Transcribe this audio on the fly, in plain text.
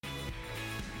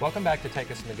Welcome back to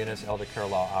Takis McGinnis Elder Care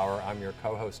Law Hour. I'm your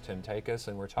co-host Tim Takis,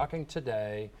 and we're talking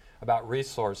today about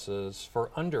resources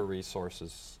for under-resourced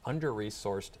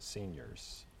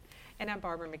seniors. And I'm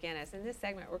Barbara McGinnis. In this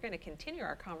segment, we're going to continue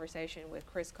our conversation with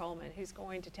Chris Coleman, who's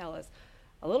going to tell us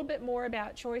a little bit more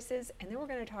about choices, and then we're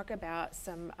going to talk about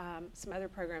some other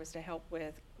programs to help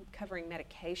with covering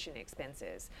medication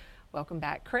expenses. Welcome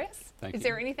back, Chris. Thank you. Is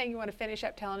there anything you want to finish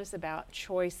up telling us about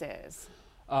choices?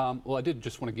 Well, I did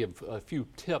just want to give a few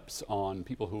tips on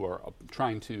people who are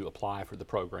trying to apply for the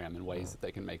program and ways that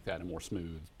they can make that a more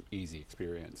smooth, easy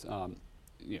experience.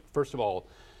 First of all,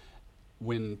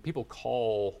 when people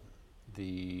call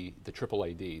the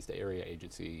AAADs, the area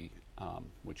agency,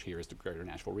 which here is the Greater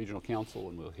Nashville Regional Council,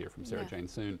 and we'll hear from Sarah Jane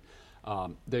soon,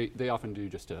 they often do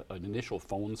just an initial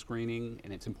phone screening,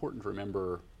 and it's important to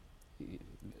remember, you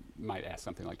might ask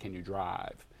something like, can you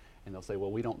drive? And they'll say,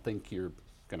 well, we don't think you're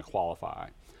going to qualify.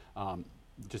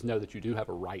 Just know that you do have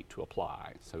a right to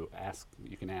apply. So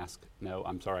you can ask, no,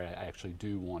 I'm sorry, I actually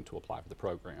do want to apply for the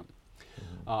program.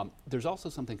 Mm-hmm. There's also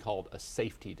something called a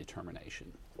safety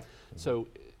determination. Mm-hmm. So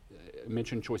I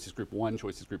mentioned choices group 1,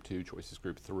 choices group 2, choices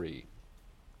group 3.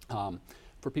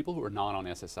 For people who are not on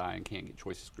SSI and can't get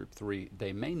choices group 3,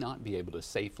 they may not be able to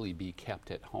safely be kept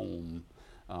at home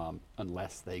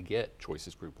unless they get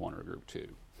choices group 1 or group 2.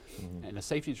 Mm-hmm. And a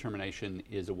safety determination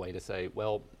is a way to say,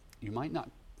 well, you might not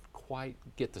quite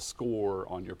get the score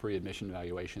on your pre-admission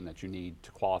evaluation that you need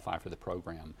to qualify for the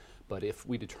program, but if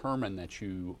we determine that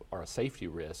you are a safety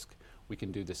risk, we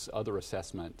can do this other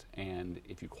assessment, and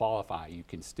if you qualify, you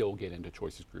can still get into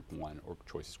choices group 1 or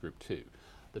choices group 2.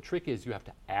 The trick is you have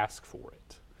to ask for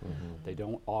it. Mm-hmm. They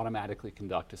don't automatically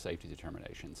conduct a safety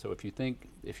determination. So if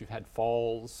you've had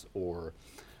falls or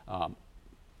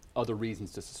other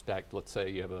reasons to suspect, let's say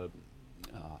you have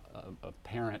a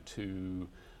parent who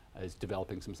is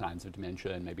developing some signs of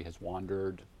dementia and maybe has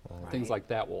wandered, things like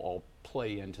that will all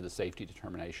play into the safety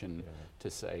determination to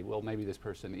say, well, maybe this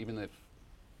person, even if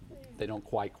they don't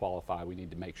quite qualify, we need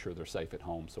to make sure they're safe at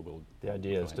home. So the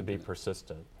idea is to be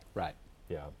persistent. Right.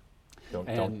 Yeah.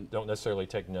 Don't necessarily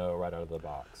take no right out of the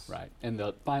box. Right. And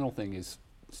the final thing is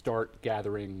start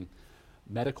gathering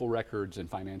medical records and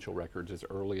financial records as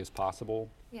early as possible.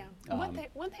 Yeah.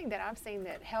 One thing that I've seen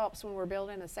that helps when we're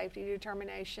building a safety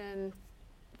determination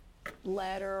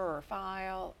letter or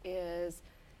file is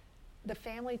the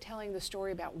family telling the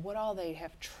story about what all they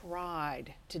have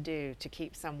tried to do to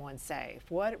keep someone safe.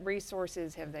 What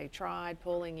resources have they tried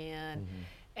pulling in,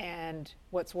 and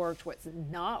what's worked, what's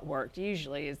not worked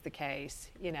usually is the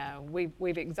case. You know,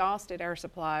 we've exhausted our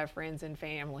supply of friends and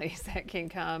families that can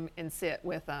come and sit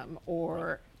with them,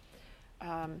 or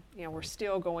we're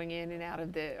still going in and out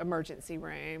of the emergency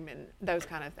room and those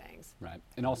kind of things. Right,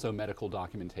 and also medical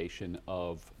documentation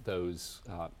of those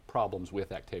problems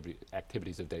with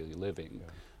activities of daily living.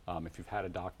 Yeah. If you've had a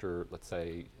doctor, let's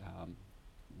say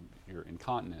you're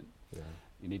incontinent,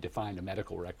 you need to find a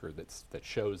medical record that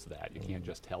shows that. You can't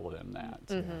just tell them that.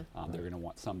 Mm-hmm. They're going to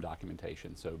want some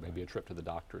documentation, so maybe a trip to the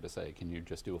doctor to say, can you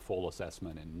just do a full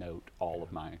assessment and note all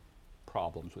of my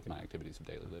problems with my activities of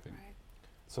daily living. Right.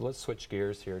 So let's switch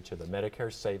gears here to the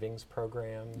Medicare savings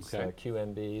programs,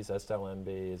 QMBs,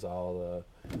 SLMBs,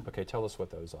 okay, tell us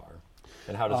what those are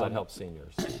and how does that help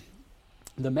seniors?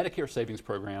 The Medicare savings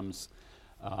programs,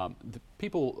 the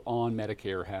people on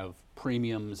Medicare have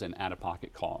premiums and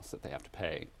out-of-pocket costs that they have to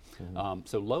pay. Mm-hmm.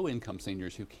 So low-income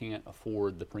seniors who can't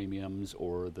afford the premiums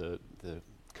or the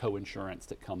co-insurance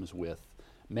that comes with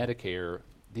Medicare,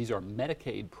 these are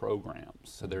Medicaid programs,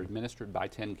 so they're administered by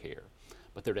TennCare,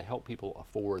 but they're to help people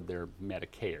afford their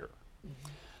Medicare.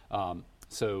 Mm-hmm.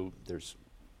 So there's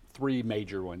three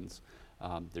major ones.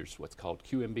 There's what's called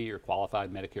QMB, or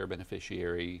Qualified Medicare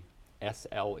Beneficiary,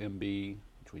 SLMB,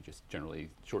 which we just generally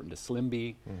shorten to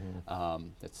SLMB,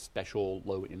 that's Special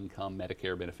Low Income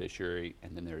Medicare Beneficiary,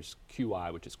 and then there's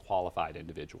QI, which is Qualified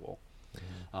Individual.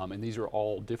 Mm-hmm. And these are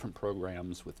all different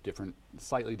programs with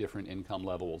slightly different income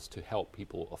levels to help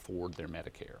people afford their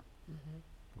Medicare.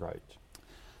 Mm-hmm. Right.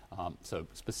 So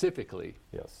specifically,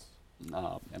 yes,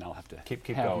 and I'll have to keep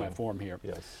have going. my form here.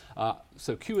 Yes.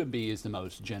 So QMB is the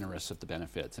most generous of the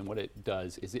benefits, and what it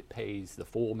does is it pays the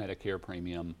full Medicare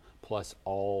premium plus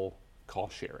all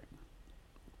cost sharing.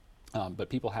 But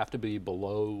people have to be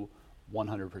below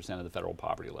 100% of the federal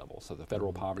poverty level. So the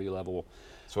federal poverty level.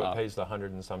 So it pays the $100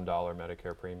 and some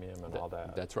medicar premium and all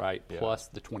that. That's right, plus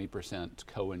the 20%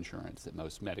 co-insurance that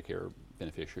most Medicare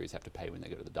beneficiaries have to pay when they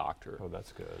go to the doctor. Oh,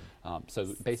 that's good.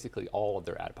 So basically all of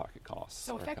their out-of-pocket costs.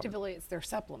 So effectively it's their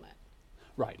supplement.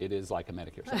 Right, it is like a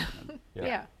Medicare supplement.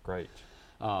 Yeah, great.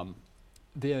 But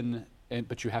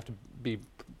you have to be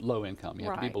low income. You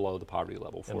have to be Right. below the poverty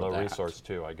level for And low that. resource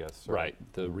too, I guess. Right.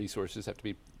 The resources have to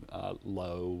be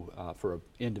low. For an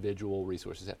individual,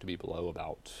 resources have to be below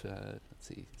about, let's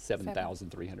see,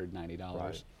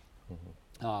 $7,390.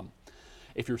 Right.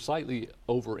 If you're slightly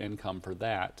over income for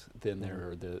that, then there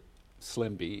are the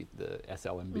SLMB, the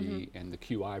SLMB, and the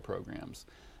QI programs.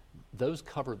 Those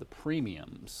cover the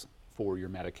premiums for your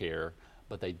Medicare,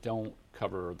 but they don't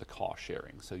cover the cost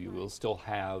sharing. So you will still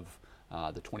have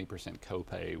the 20%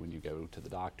 copay when you go to the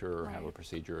doctor or have a Right.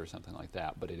 procedure or something like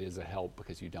that. But it is a help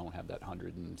because you don't have that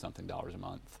 $100 and something a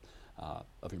month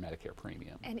of your Medicare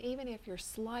premium. And even if you're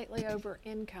slightly over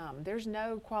income, there's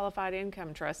no qualified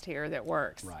income trust here that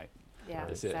works. Right. Yeah.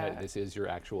 This so- is your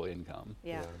actual income.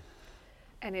 yeah.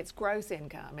 And it's gross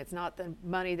income. It's not the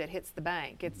money that hits the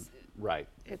bank. It's Right.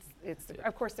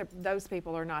 of course those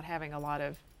people are not having a lot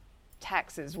of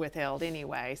taxes withheld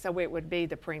anyway, so it would be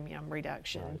the premium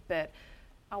reduction. Right. But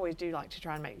I always do like to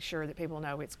try and make sure that people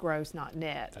know it's gross, not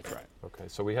net. That's right. Okay,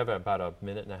 so we have about a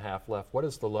minute and a half left. What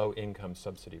is the low income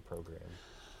subsidy program?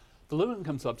 The low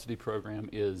income subsidy program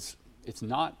it's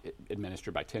not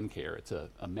administered by TennCare. It's a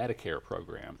Medicare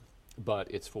program, but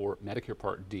it's for Medicare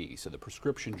Part D, so the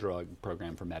prescription drug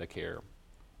program for Medicare.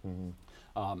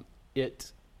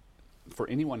 For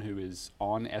anyone who is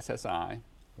on SSI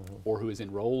or who is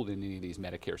enrolled in any of these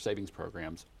Medicare savings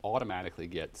programs automatically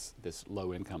gets this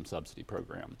low income subsidy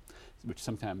program, which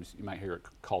sometimes you might hear it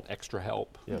called Extra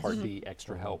Help, Yes. Part D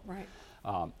Extra Help. Right.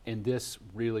 And this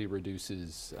really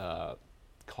reduces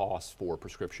costs for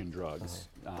prescription drugs.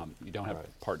 You don't have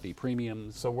Right. Part D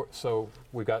premiums. So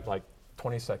we've got like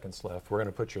 20 seconds left. We're going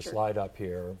to put your Sure. slide up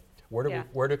here. Yeah.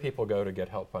 Where do people go to get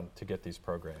help to get these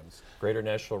programs? Greater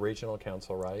Nashville Regional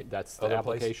Council, right? That's the Other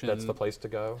place- application. That's the place to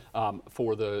go?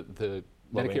 For the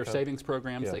Low Medicare income? savings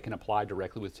programs, Yeah. they can apply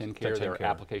directly with TennCare. There are TennCare.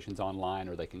 applications online,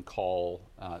 or they can call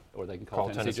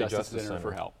Tennessee Justice Center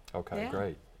for help. Okay, Yeah.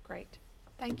 great. Great.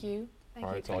 Thank you. Thank All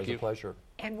you. right, it's always a you. pleasure.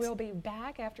 And we'll be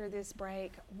back after this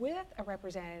break with a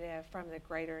representative from the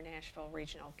Greater Nashville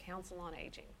Regional Council on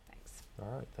Aging. Thanks. All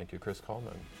right, thank you, Chris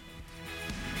Coleman.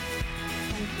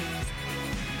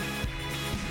 Thank you.